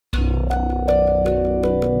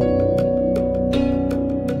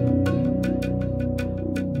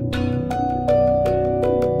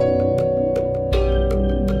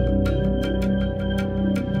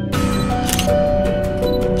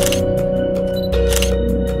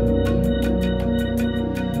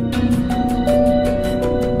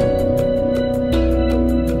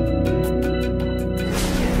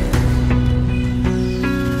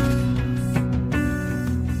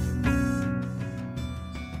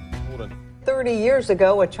30 years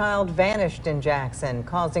ago, a child vanished in Jackson,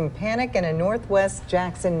 causing panic in a northwest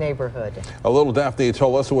Jackson neighborhood. A little Daffany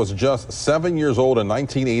Tullos was just 7 years old in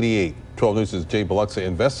 1988. 12 News' Jay Biloxa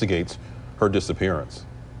investigates her disappearance.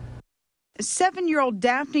 7-year-old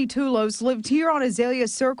Daffany Tullos lived here on Azalea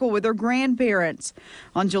Circle with her grandparents.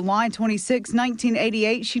 On July 26,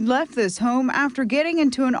 1988, she left this home after getting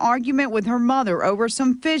into an argument with her mother over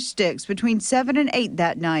some fish sticks between 7 and 8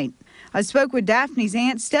 that night. I spoke with Daffany's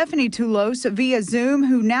aunt, Stephanie Tullos, via Zoom,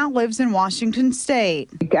 who now lives in Washington State.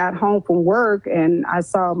 I got home from work and I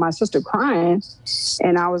saw my sister crying,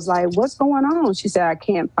 and I was like, what's going on? She said, I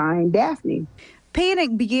can't find Daffany.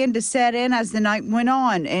 Panic began to set in as the night went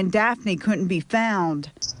on, and Daffany couldn't be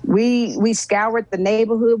found. We scoured the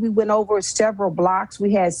neighborhood. We went over several blocks.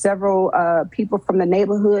 We had several people from the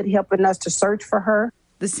neighborhood helping us to search for her.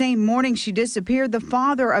 The same morning she disappeared, the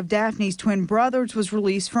father of Daffany's twin brothers was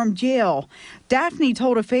released from jail. Daffany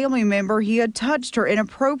told a family member he had touched her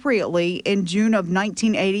inappropriately in June of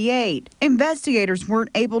 1988. Investigators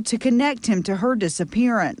weren't able to connect him to her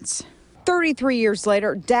disappearance. 33 years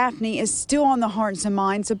later, Daffany is still on the hearts and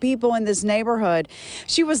minds of people in this neighborhood.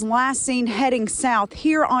 She was last seen heading south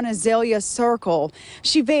here on Azalea Circle.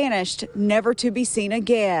 She vanished, never to be seen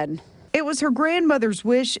again. It was her grandmother's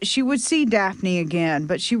wish she would see Daffany again,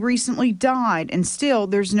 but she recently died, and still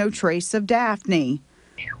there's no trace of Daffany.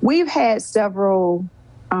 We've had several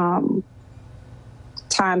times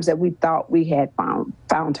that we thought we had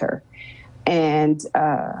found her, and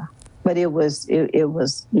but it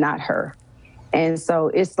was not her. And so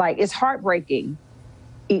it's heartbreaking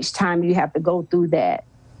each time you have to go through that.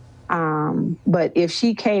 But if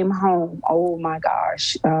she came home, oh my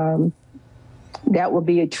gosh, that would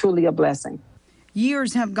be truly a blessing.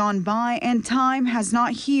 Years have gone by and time has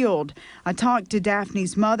not healed. I talked to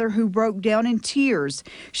Daffany's mother, who broke down in tears.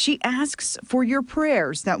 She asks for your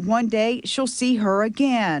prayers that one day she'll see her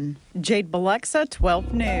again. Jade Biloxa,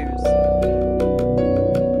 12 News.